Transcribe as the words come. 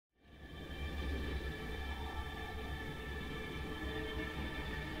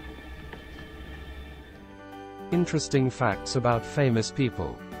Interesting facts about famous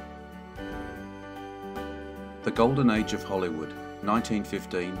people. The Golden Age of Hollywood,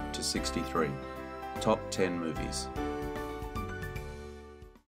 1915 to 63. Top 10 movies.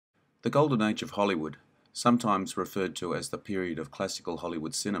 The Golden Age of Hollywood, sometimes referred to as the period of classical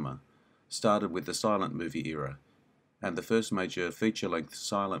Hollywood cinema, started with the silent movie era, and the first major feature-length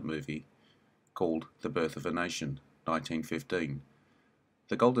silent movie, called The Birth of a Nation, 1915.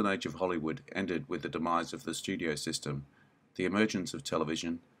 The Golden Age of Hollywood ended with the demise of the studio system, the emergence of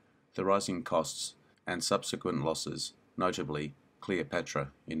television, the rising costs, and subsequent losses, notably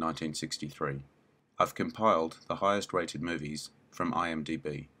Cleopatra in 1963. I've compiled the highest rated movies from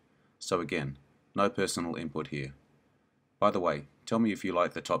IMDb, so again, no personal input here. By the way, tell me if you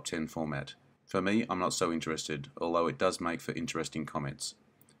like the top 10 format. For me, I'm not so interested, although it does make for interesting comments.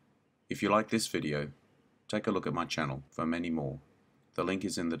 If you like this video, take a look at my channel for many more. The link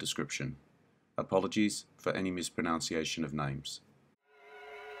is in the description. Apologies for any mispronunciation of names.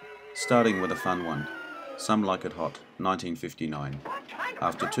 Starting with a fun one. Some Like It Hot, 1959.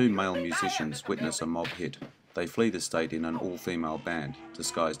 After two male musicians witness a mob hit, they flee the state in an all-female band,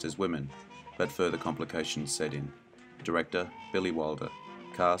 disguised as women, but further complications set in. Director, Billy Wilder.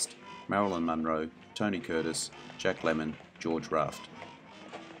 Cast, Marilyn Monroe, Tony Curtis, Jack Lemmon, George Raft.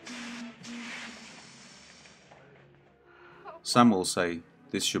 Some will say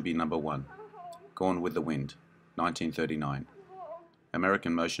this should be number one. Gone with the Wind, 1939.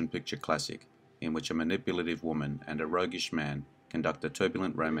 American motion picture classic, in which a manipulative woman and a roguish man conduct a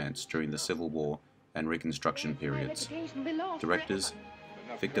turbulent romance during the Civil War and Reconstruction periods. Directors,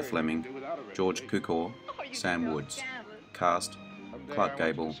 Victor Fleming, George Cukor, Sam Woods. Cast, Clark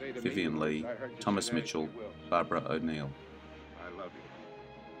Gable, Vivian Leigh, Thomas Mitchell, Barbara O'Neill.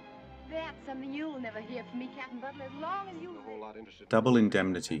 That's something you'll never hear from me, Captain Butler, as long as you live. Double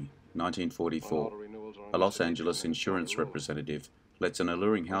Indemnity, 1944. A Los Angeles insurance representative lets an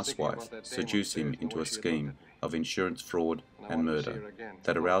alluring housewife seduce him into a scheme of insurance fraud and murder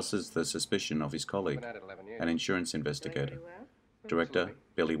that arouses the suspicion of his colleague, an insurance investigator. Director,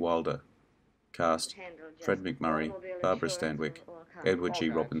 Billy Wilder. Cast, Fred MacMurray, Barbara Stanwyck, Edward G.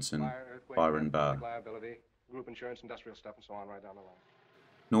 Robinson, Byron Barr.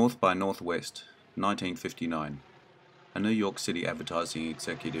 North by Northwest, 1959. A New York City advertising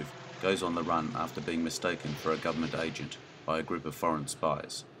executive goes on the run after being mistaken for a government agent by a group of foreign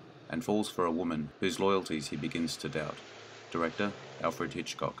spies, and falls for a woman whose loyalties he begins to doubt. Director, Alfred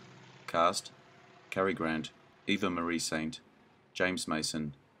Hitchcock. Cast, Cary Grant, Eva Marie Saint, James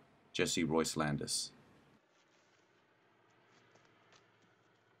Mason, Jesse Royce Landis.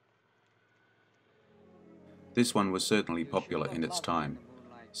 This one was certainly popular in its time.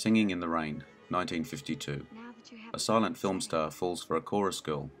 Singing in the Rain, 1952. A silent film star falls for a chorus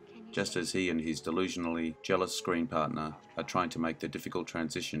girl, just as he and his delusionally jealous screen partner are trying to make the difficult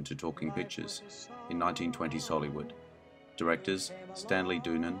transition to talking pictures in 1920s Hollywood. Directors, Stanley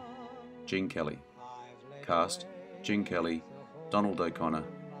Donen, Gene Kelly. Cast, Gene Kelly, Donald O'Connor,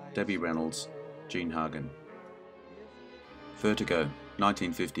 Debbie Reynolds, Gene Hagen. Vertigo,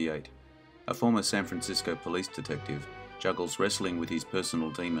 1958. A former San Francisco police detective juggles wrestling with his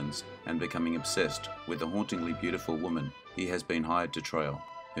personal demons and becoming obsessed with the hauntingly beautiful woman he has been hired to trail,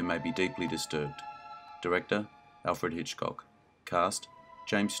 who may be deeply disturbed. Director, Alfred Hitchcock. Cast,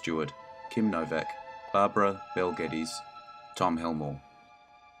 James Stewart, Kim Novak, Barbara Bel Geddes, Tom Helmore.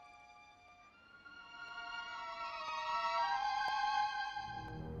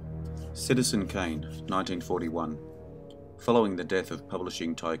 Citizen Kane, 1941. Following the death of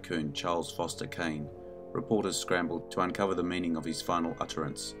publishing tycoon Charles Foster Kane, reporters scrambled to uncover the meaning of his final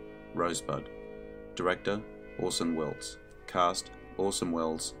utterance, Rosebud. Director, Orson Welles. Cast, Orson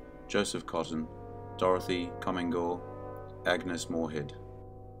Welles, Joseph Cotton, Dorothy Comingore, Agnes Moorehead.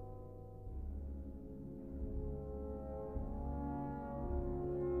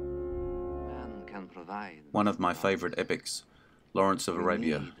 One of my favourite epics, Lawrence of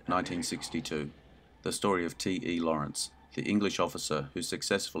Arabia, 1962. The story of T.E. Lawrence, the English officer who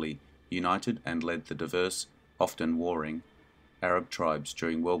successfully united and led the diverse, often warring, Arab tribes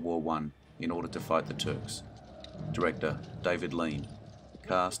during World War I in order to fight the Turks. Director, David Lean.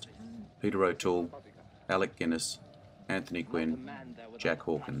 Cast, Peter O'Toole, Alec Guinness, Anthony Quinn, Jack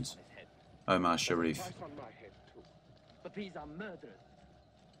Hawkins, Omar Sharif. But these are murderers.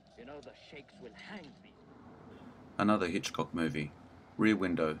 You know the sheikhs will hang me. Another Hitchcock movie, Rear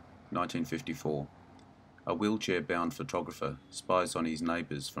Window, 1954. A wheelchair-bound photographer spies on his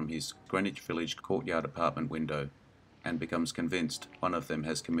neighbours from his Greenwich Village courtyard apartment window and becomes convinced one of them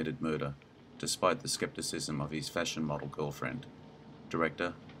has committed murder, despite the skepticism of his fashion model girlfriend.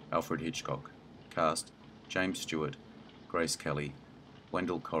 Director, Alfred Hitchcock. Cast, James Stewart, Grace Kelly,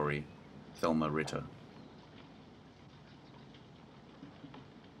 Wendell Corey, Thelma Ritter.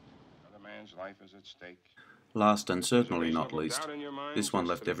 Another man's life is at stake. Last and certainly not least, this one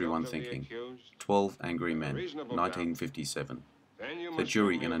left everyone thinking. 12 Angry Men, 1957. The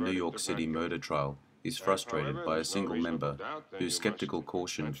jury in a New York City murder trial is frustrated by a single member whose skeptical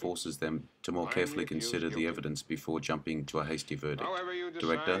caution forces them to more carefully consider the evidence before jumping to a hasty verdict.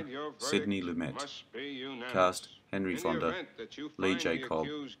 Director, Sidney Lumet. Cast, Henry Fonda, Lee J. Cobb,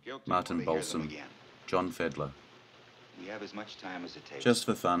 Martin Balsam, John Fedler. We have as much time as it takes. Just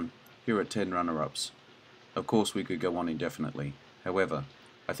for fun, here are 10 runner-ups. Of course we could go on indefinitely. However,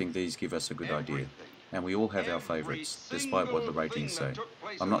 I think these give us a good idea. And we all have our favourites, despite what the ratings say.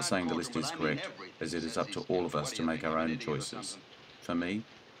 I'm not saying the list is correct, as it is up to all of us to make our own choices. For me,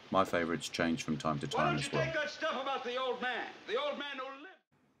 my favourites change from time to time as well.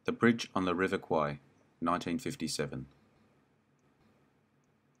 The Bridge on the River Kwai, 1957.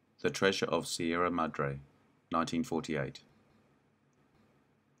 The Treasure of Sierra Madre, 1948.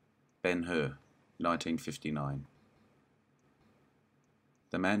 Ben-Hur, 1959.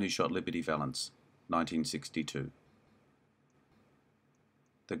 The Man Who Shot Liberty Valance, 1962.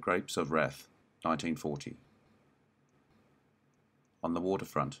 The Grapes of Wrath, 1940. On the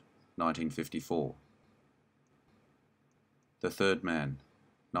Waterfront, 1954. The Third Man,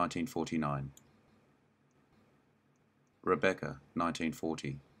 1949. Rebecca,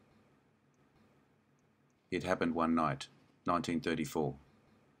 1940. It Happened One Night, 1934.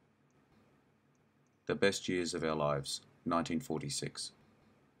 The Best Years of Our Lives, 1946.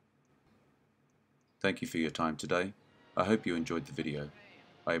 Thank you for your time today. I hope you enjoyed the video.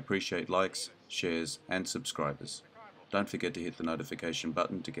 I appreciate likes, shares, and subscribers. Don't forget to hit the notification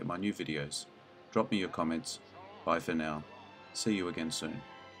button to get my new videos. Drop me your comments. Bye for now. See you again soon.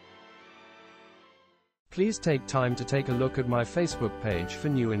 Please take time to take a look at my Facebook page for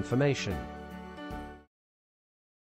new information.